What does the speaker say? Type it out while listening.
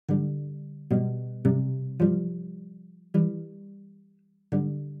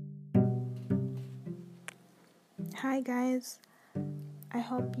Hi guys, I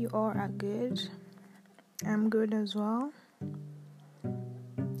hope you all are good. I'm good as well.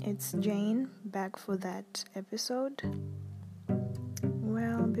 It's Jane back for that episode.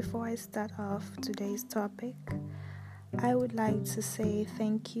 Well, before I start off today's topic, I would like to say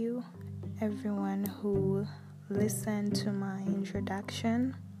thank you everyone who listened to my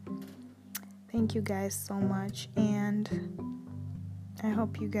introduction. Thank you guys so much, and I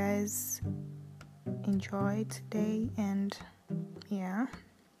hope you guys enjoy today. And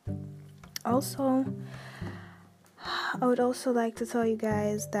also I would also like to tell you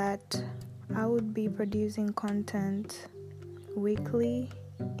guys that I would be producing content weekly,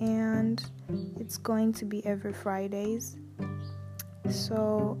 and it's going to be every Fridays.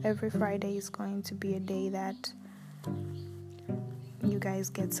 So every Friday is going to be a day that you guys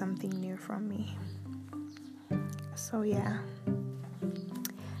get something new from me.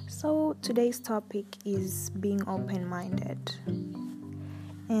 So today's topic is being open-minded.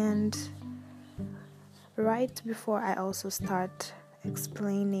 And right before I also start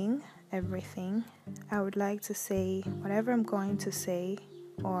explaining everything, I would like to say whatever I'm going to say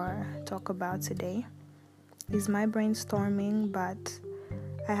or talk about today is my brainstorming, but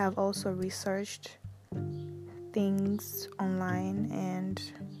I have also researched things online and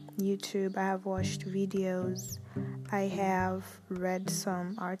YouTube. I have watched videos. I have read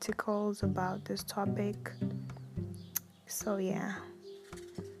some articles about this topic. So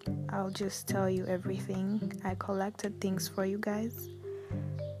I'll just tell you everything. I collected things for you guys.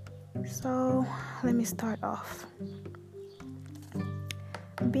 So let me start off.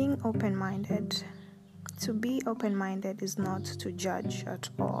 Being open-minded. To be open-minded is not to judge at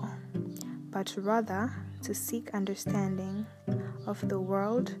all, but rather to seek understanding of the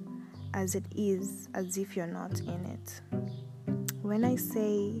world as it is, as if you're not in it. When I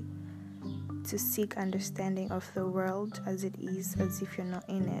say to seek understanding of the world as it is, as if you're not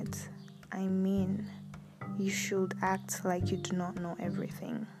in it, I mean you should act like you do not know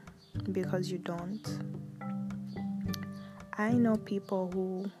everything, because you don't. I know people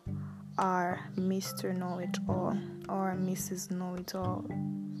who are Mr. Know-It-All or Mrs. Know-It-All.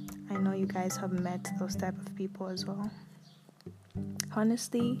 I know you guys have met those type of people as well.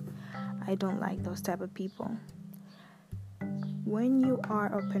 Honestly, I don't like those type of people. When you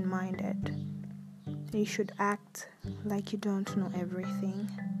are open-minded, you should act like you don't know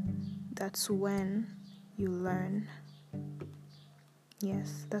everything. That's when you learn.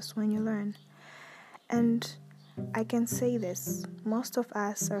 Yes, that's when you learn. And I can say this, most of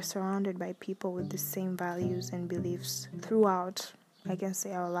us are surrounded by people with the same values and beliefs throughout, I can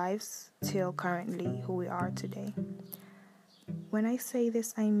say, our lives till currently who we are today. When I say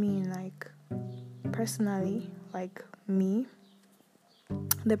this, I mean personally, me,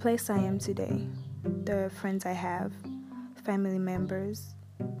 the place I am today, the friends I have, family members,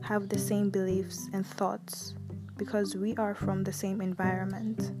 have the same beliefs and thoughts because we are from the same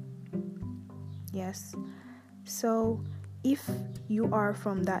environment. Yes. So if you are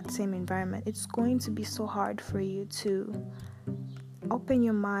from that same environment, it's going to be so hard for you to open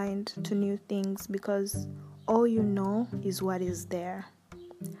your mind to new things because all you know is what is there.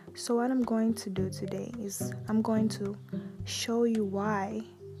 So what I'm going to do today is I'm going to show you why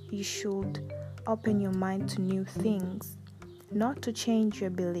you should open your mind to new things, not to change your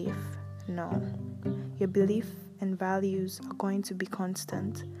belief. No, your belief and values are going to be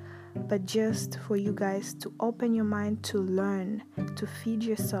constant, but just for you guys to open your mind to learn, to feed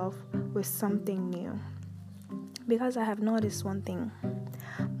yourself with something new. Because I have noticed one thing.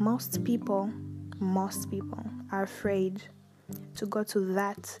 Most people are afraid to go to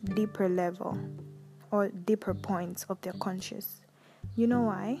that deeper level or deeper points of their conscious. You know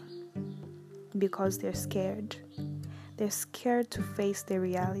why? Because they're scared. They're scared to face their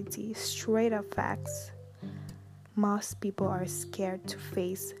reality, straight up facts. Most people are scared to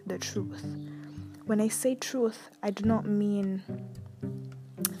face the truth. When I say truth, I do not mean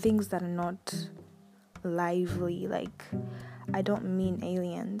things that are not lively, I don't mean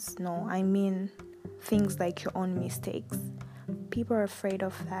aliens. No, I mean things like your own mistakes. People are afraid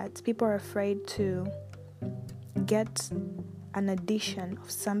of that. People are afraid to get an addition of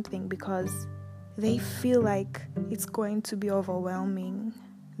something because they feel like it's going to be overwhelming.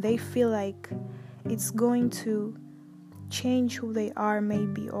 They feel like it's going to change who they are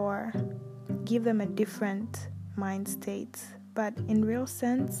maybe, or give them a different mind state. But in real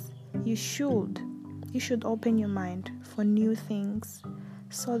sense, you should open your mind for new things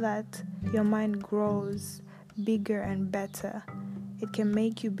so that your mind grows bigger and better. It can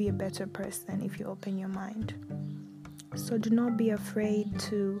make you be a better person if you open your mind. So do not be afraid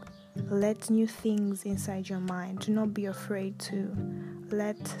to Let new things inside your mind. Do not be afraid to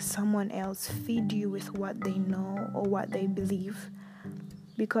let someone else feed you with what they know or what they believe.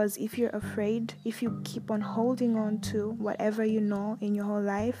 Because if you're afraid, if you keep on holding on to whatever you know in your whole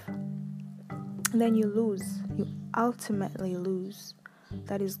life, then you lose. You ultimately lose.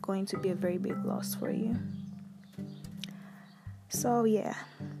 That is going to be a very big loss for you. So yeah,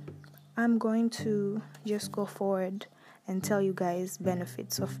 I'm going to just go forward and tell you guys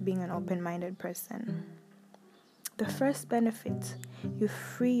benefits of being an open-minded person. The first benefit, you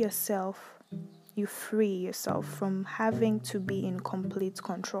free yourself from having to be in complete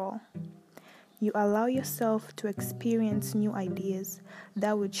control. You allow yourself to experience new ideas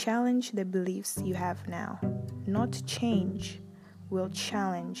that will challenge the beliefs you have now. Not change, will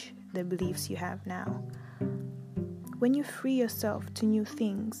challenge the beliefs you have now. When you free yourself to new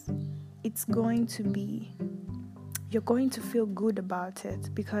things, you're going to feel good about it,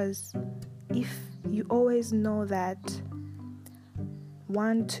 because if you always know that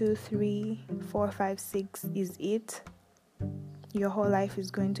 1, 2, 3, 4, 5, 6 is it, your whole life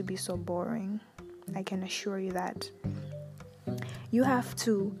is going to be so boring. I can assure you that. You have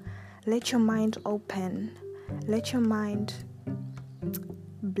to let your mind open, let your mind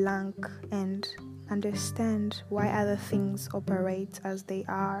blank, and understand why other things operate as they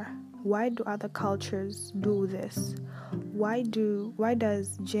are. Why do other cultures do this? Why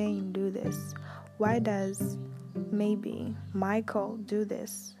does Jane do this? Why does maybe Michael do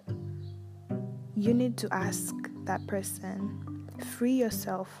this? You need to ask that person. Free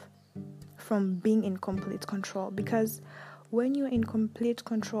yourself from being in complete control, because when you're in complete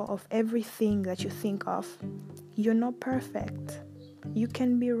control of everything that you think of, you're not perfect. You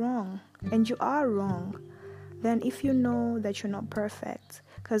can be wrong, and you are wrong. Then if you know that you're not perfect,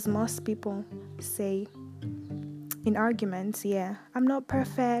 because most people say in arguments, I'm not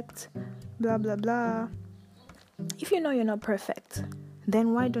perfect, blah, blah, blah. If you know you're not perfect,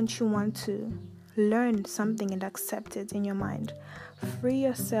 then why don't you want to learn something and accept it in your mind? Free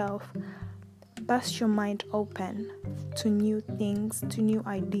yourself, bust your mind open to new things, to new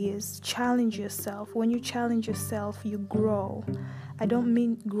ideas. Challenge yourself. When you challenge yourself, you grow. I don't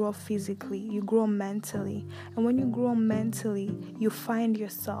mean grow physically, you grow mentally. And when you grow mentally, you find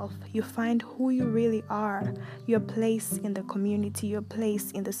yourself, you find who you really are, your place in the community, your place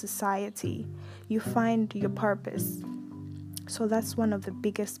in the society. You find your purpose. So that's one of the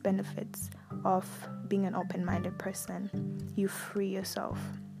biggest benefits of being an open-minded person. You free yourself.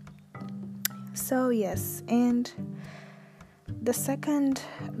 So yes, and the second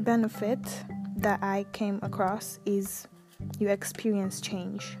benefit that I came across is you experience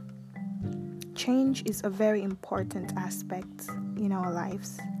change. Change is a very important aspect in our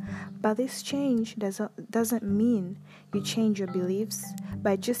lives. But this change doesn't mean you change your beliefs,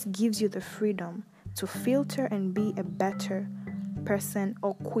 but it just gives you the freedom to filter and be a better person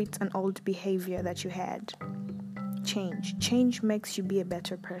or quit an old behavior that you had. Change makes you be a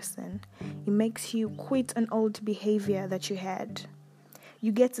better person. It makes you quit an old behavior that you had.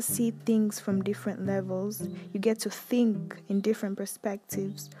 You get to see things from different levels. You get to think in different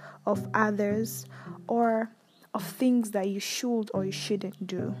perspectives of others or of things that you should or you shouldn't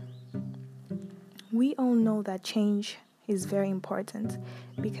do. We all know that change is very important,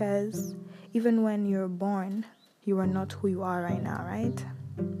 because even when you're born, you are not who you are right now, right?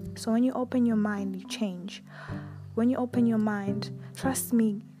 So when you open your mind, you change. When you open your mind, trust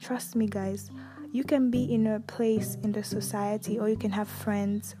me guys, you can be in a place in the society, or you can have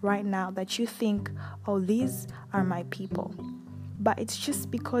friends right now that you think, oh, these are my people. But it's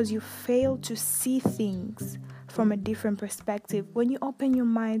just because you fail to see things from a different perspective. When you open your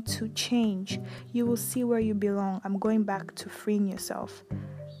mind to change, you will see where you belong. I'm going back to freeing yourself.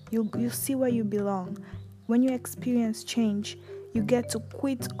 You'll see where you belong. When you experience change, you get to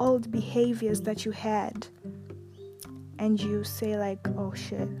quit old behaviors that you had. And you say like, oh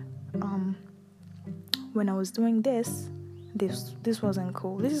shit, when I was doing this wasn't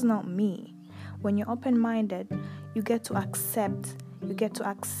cool. This is not me. When you're open-minded, you get to accept.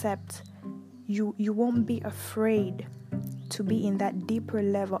 You won't be afraid to be in that deeper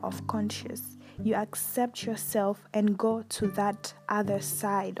level of conscious. You accept yourself and go to that other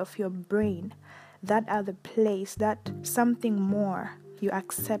side of your brain, that other place, that something more. You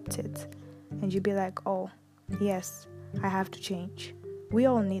accept it, and you be like, oh, yes, I have to change. We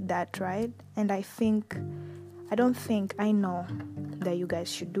all need that, right? And I know that you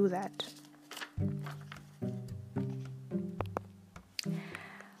guys should do that.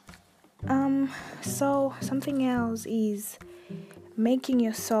 So something else is making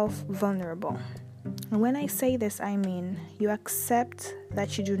yourself vulnerable. And when I say this, I mean you accept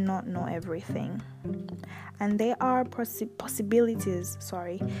that you do not know everything. And there are possibilities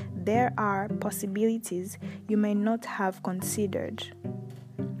you may not have considered.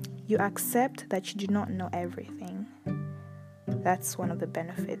 You accept that you do not know everything. That's one of the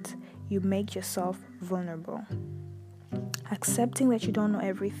benefits. You make yourself vulnerable. Accepting that you don't know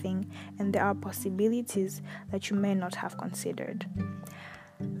everything and there are possibilities that you may not have considered.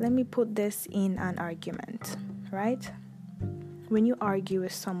 Let me put this in an argument, right? When you argue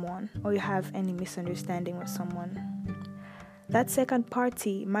with someone or you have any misunderstanding with someone, that second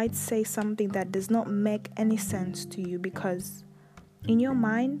party might say something that does not make any sense to you because in your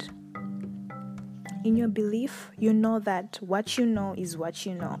mind, in your belief, you know that what you know is what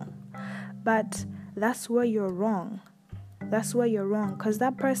you know. But that's where you're wrong. That's where you're wrong because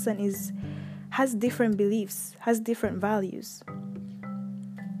that person has different beliefs, has different values.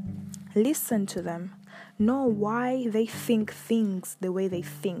 Listen to them. Know why they think things the way they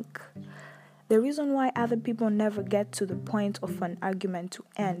think. The reason why other people never get to the point of an argument to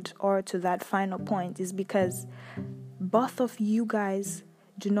end or to that final point is because both of you guys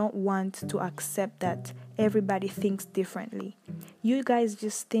do not want to accept that everybody thinks differently. You guys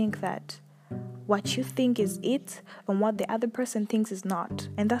just think that what you think is it and what the other person thinks is not,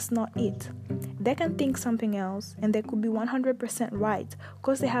 and that's not it. They can think something else and they could be 100% right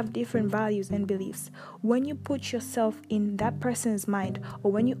because they have different values and beliefs. When you put yourself in that person's mind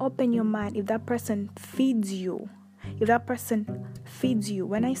or when you open your mind, if that person feeds you,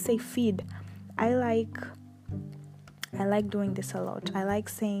 when I say feed, I like doing this a lot. I like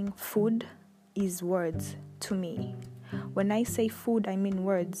saying food is words to me. When I say food, I mean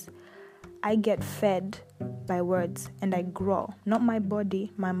words. I get fed by words and I grow. Not my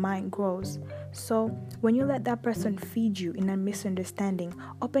body, my mind grows. So when you let that person feed you in a misunderstanding,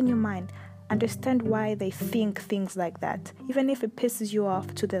 open your mind. Understand why they think things like that. Even if it pisses you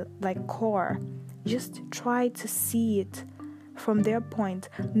off to the core, just try to see it from their point.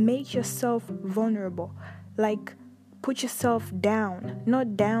 Make yourself vulnerable. Put yourself down.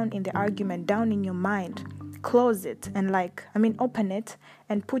 Not down in the argument, down in your mind. Close it and open it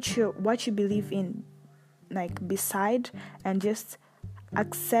and put what you believe in beside and just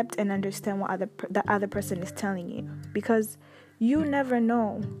accept and understand what the other person is telling you, because you never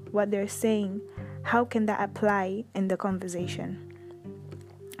know what they're saying. How can that apply in the conversation?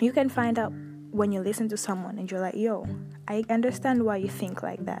 You can find out when you listen to someone and you're like, yo, I understand why you think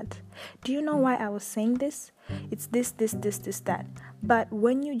like that. Do you know why I was saying this? It's this, that. But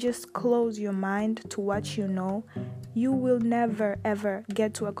when you just close your mind to what you know, you will never ever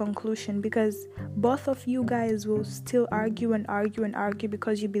get to a conclusion because both of you guys will still argue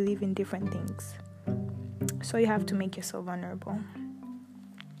because you believe in different things. So you have to make yourself vulnerable.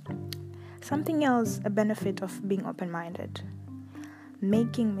 Something else, a benefit of being open-minded.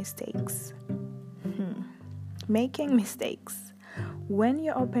 Making mistakes. Making mistakes. When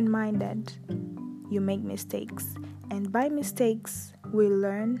you're open-minded, you make mistakes. And by mistakes, we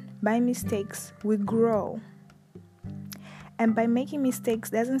learn. By mistakes, we grow. And by making mistakes,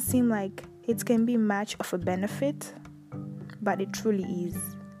 doesn't seem like it can be much of a benefit, but it truly is.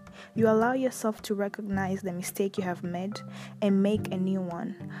 You allow yourself to recognize the mistake you have made and make a new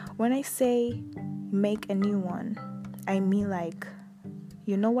one. When I say make a new one, I mean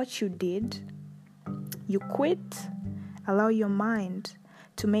you know what you did? You quit. Allow your mind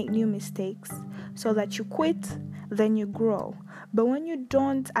to make new mistakes so that you quit, then you grow. But when you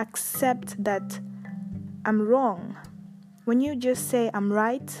don't accept that I'm wrong, when you just say I'm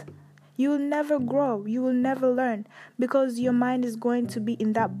right, you will never grow. You will never learn because your mind is going to be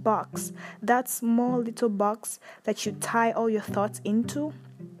in that box, that small little box that you tie all your thoughts into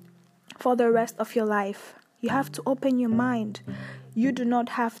for the rest of your life. You have to open your mind. You do not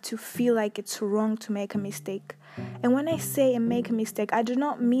have to feel like it's wrong to make a mistake. And when I say make a mistake, I do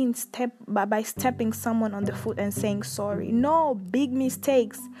not mean by stepping someone on the foot and saying sorry. No, big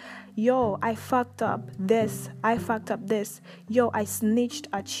mistakes. Yo, I fucked up this. I fucked up this. Yo, I snitched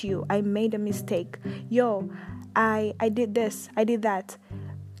at you. I made a mistake. Yo, I did this. I did that.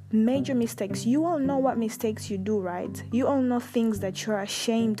 Major mistakes. You all know what mistakes you do, right? You all know things that you're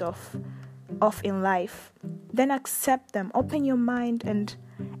ashamed of in life. Then accept them. Open your mind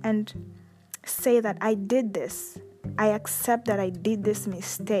and say that I did this. I accept that I did this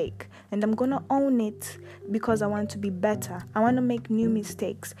mistake and I'm going to own it because I want to be better. I want to make new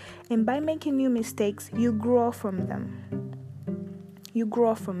mistakes. And by making new mistakes, you grow from them. You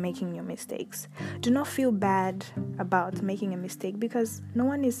grow from making new mistakes. Do not feel bad about making a mistake because no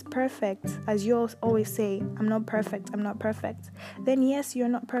one is perfect. As you always say, I'm not perfect. Then yes, you're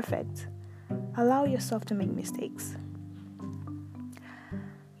not perfect. Allow yourself to make mistakes.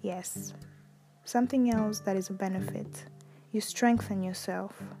 Yes. Something else that is a benefit. You strengthen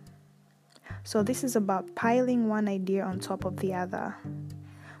yourself. So this is about piling one idea on top of the other.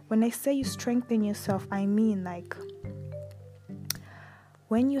 When I say you strengthen yourself, I mean like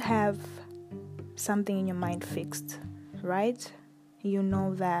when you have something in your mind fixed, right? You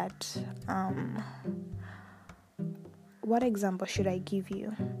know that, what example should I give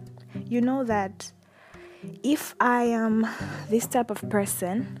you? You know that if I am this type of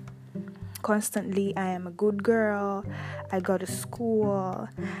person, constantly I am a good girl, I go to school,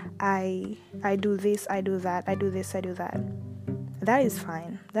 I do this, I do that, I do this, I do that. That is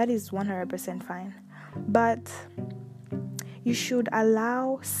fine. That is 100% fine. But you should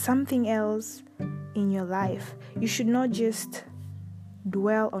allow something else in your life. You should not just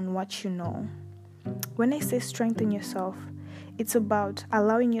dwell on what you know. When I say strengthen yourself, it's about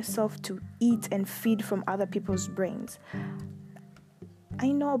allowing yourself to eat and feed from other people's brains.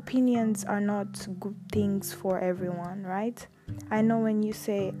 I know opinions are not good things for everyone, right? I know when you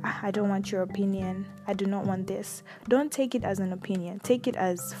say, I don't want your opinion, I do not want this. Don't take it as an opinion. Take it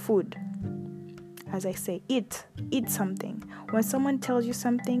as food. As I say, eat something. When someone tells you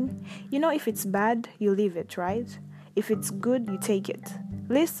something, if it's bad, you leave it, right? If it's good, you take it.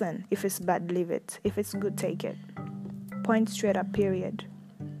 Listen, if it's bad, leave it. If it's good, take it. Point straight up, period.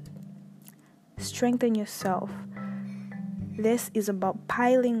 Strengthen yourself. This is about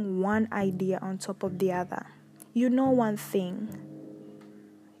piling one idea on top of the other. You know one thing.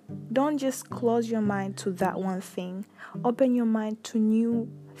 Don't just close your mind to that one thing. Open your mind to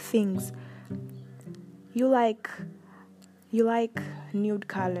new things. You like nude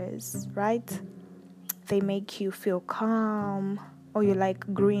colors, right? They make you feel calm. Or you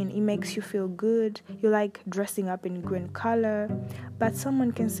like green, it makes you feel good. You like dressing up in green color. But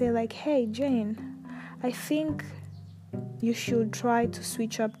someone can say like, hey Jane, I think you should try to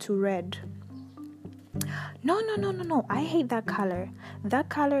switch up to red. No, I hate that color. That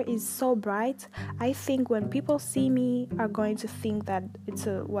color is so bright. I think when people see me are going to think that it's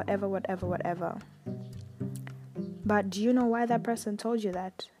a whatever. But do you know why that person told you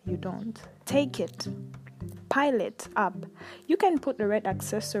that? You don't. Take it. Pile it up. You can put the red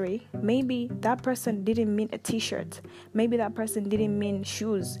accessory. Maybe that person didn't mean a t-shirt. Maybe that person didn't mean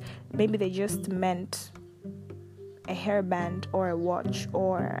shoes. Maybe they just meant a hairband or a watch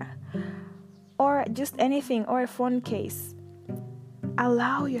or just anything, or a phone case.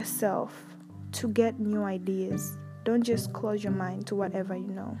 Allow yourself to get new ideas. Don't just close your mind to whatever you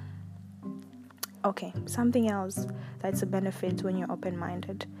know. Okay, something else that's a benefit when you're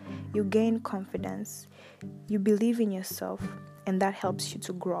open-minded. You gain confidence. You believe in yourself, and that helps you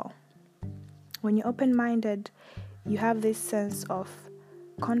to grow. When you're open-minded, you have this sense of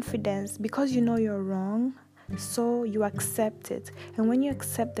confidence because you know you're wrong, so you accept it. And when you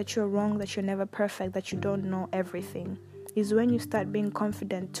accept that you're wrong, that you're never perfect, that you don't know everything, is when you start being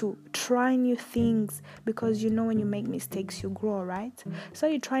confident to try new things, because when you make mistakes, you grow, right? So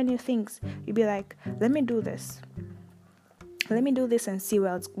you try new things. You be like, let me do this and see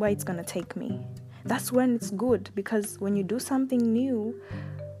where it's going to take me. That's when it's good, because when you do something new,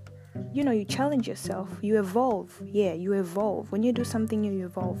 you challenge yourself, you evolve. Yeah, you evolve. When you do something new, you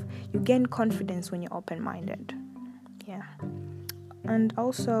evolve. You gain confidence when you're open-minded. Yeah. And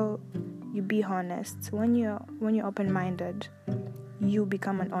also, you be honest. When you're open-minded, you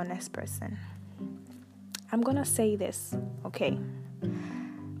become an honest person. I'm gonna say this, okay?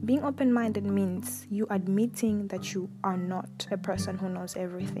 Being open-minded means you admitting that you are not a person who knows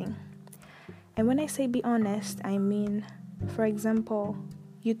everything. And when I say be honest, I mean, for example,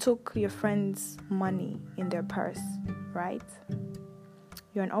 you took your friend's money in their purse, right?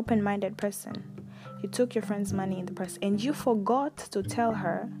 You're an open-minded person. You took your friend's money in the purse and you forgot to tell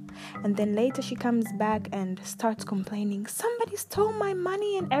her. And then later she comes back and starts complaining, somebody stole my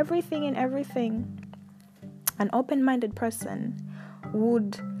money and everything. An open-minded person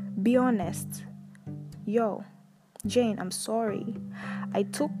would be honest. Yo, Jane, I'm sorry. I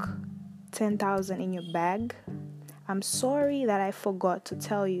took 10,000 in your bag. I'm sorry that I forgot to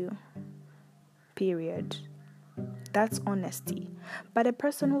tell you. Period. That's honesty. But a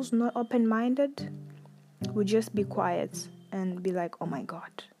person who's not open-minded would just be quiet and be like, oh my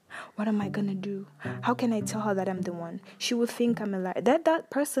God, what am I gonna do? How can I tell her that I'm the one? She will think I'm a liar. Let that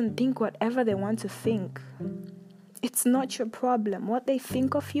person think whatever they want to think. It's not your problem. What they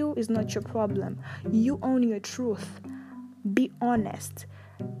think of you is not your problem. You own your truth. Be honest.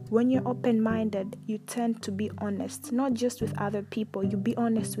 When you're open-minded, you tend to be honest, not just with other people. You be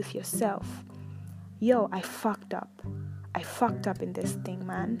honest with yourself. Yo, I fucked up. I fucked up in this thing,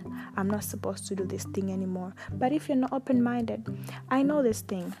 man. I'm not supposed to do this thing anymore. But if you're not open-minded, I know this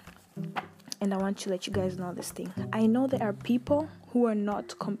thing. And I want to let you guys know this thing. I know there are people who are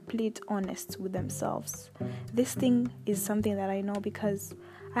not complete honest with themselves. This thing is something that I know because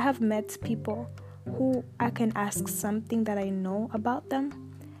I have met people who I can ask something that I know about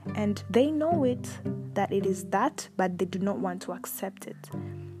them, and they know it, that it is that, but they do not want to accept it.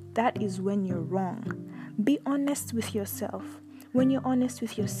 That is when you're wrong. Be honest with yourself. When you're honest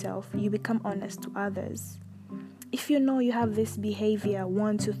with yourself, you become honest to others. If you know you have this behavior,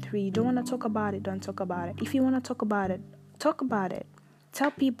 1, 2, 3, you don't want to talk about it, don't talk about it. If you want to talk about it, talk about it. Tell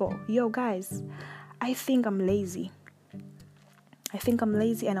people, yo guys, I think I'm lazy.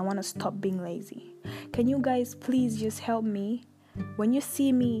 And I want to stop being lazy. Can you guys please just help me? When you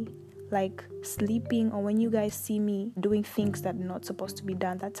see me like sleeping, or when you guys see me doing things that are not supposed to be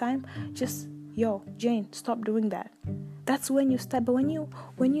done that time, just, yo, Jane, stop doing that. That's when you start. But when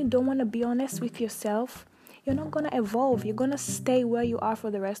you don't want to be honest with yourself, you're not going to evolve. You're going to stay where you are for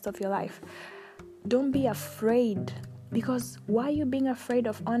the rest of your life. Don't be afraid. Because why are you being afraid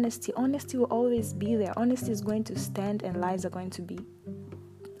of honesty? Honesty will always be there. Honesty is going to stand and lies are going to be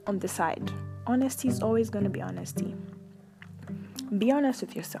on the side. Honesty is always going to be honesty. Be honest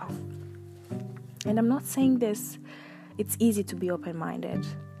with yourself. And I'm not saying this, it's easy to be open-minded.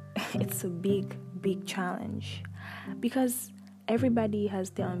 It's a big, big challenge. Because everybody has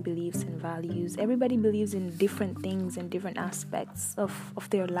their own beliefs and values. Everybody believes in different things and different aspects of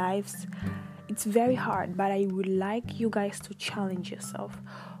their lives. It's very hard, but I would like you guys to challenge yourself.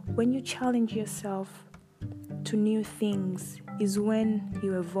 When you challenge yourself to new things is when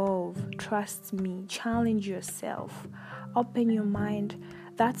you evolve. Trust me, challenge yourself. Open your mind.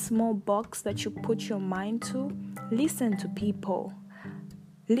 That small box that you put your mind to, listen to people.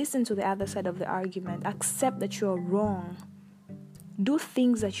 Listen to the other side of the argument. Accept that you're wrong. Do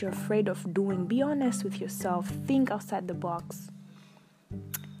things that you're afraid of doing. Be honest with yourself. Think outside the box.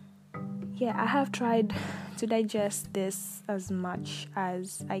 Yeah, I have tried to digest this as much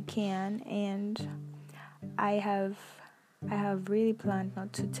as I can, and I have really planned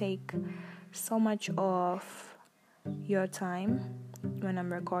not to take so much of your time when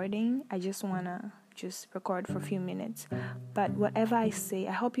I'm recording. I just want to record for a few minutes. But whatever I say,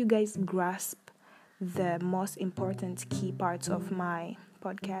 I hope you guys grasp the most important key parts of my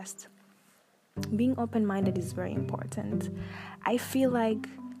podcast. Being open-minded is very important. I feel like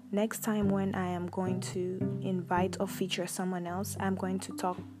next time when I am going to invite or feature someone else, I'm going to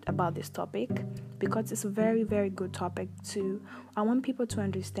talk about this topic because it's a very, very good topic I want people to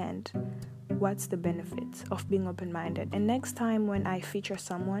understand what's the benefit of being open-minded. And next time when I feature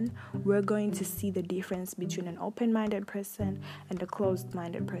someone, we're going to see the difference between an open-minded person and a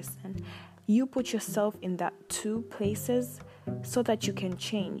closed-minded person. You put yourself in that two places so that you can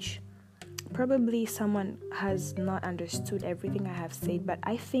change. Probably someone has not understood everything I have said, but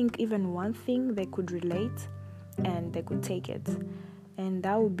I think even one thing they could relate and they could take it. And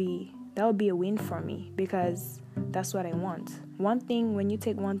that would be a win for me because that's what I want. One thing, when you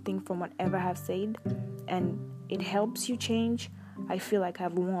take one thing from whatever I have said and it helps you change, I feel like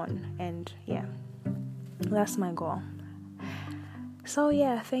I've won. And yeah, that's my goal. So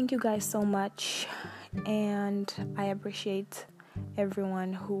yeah, thank you guys so much, and I appreciate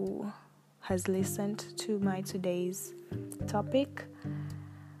everyone who has listened to my today's topic.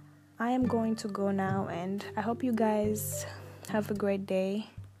 I am going to go now, and I hope you guys have a great day.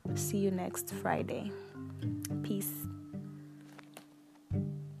 See you next Friday. Peace.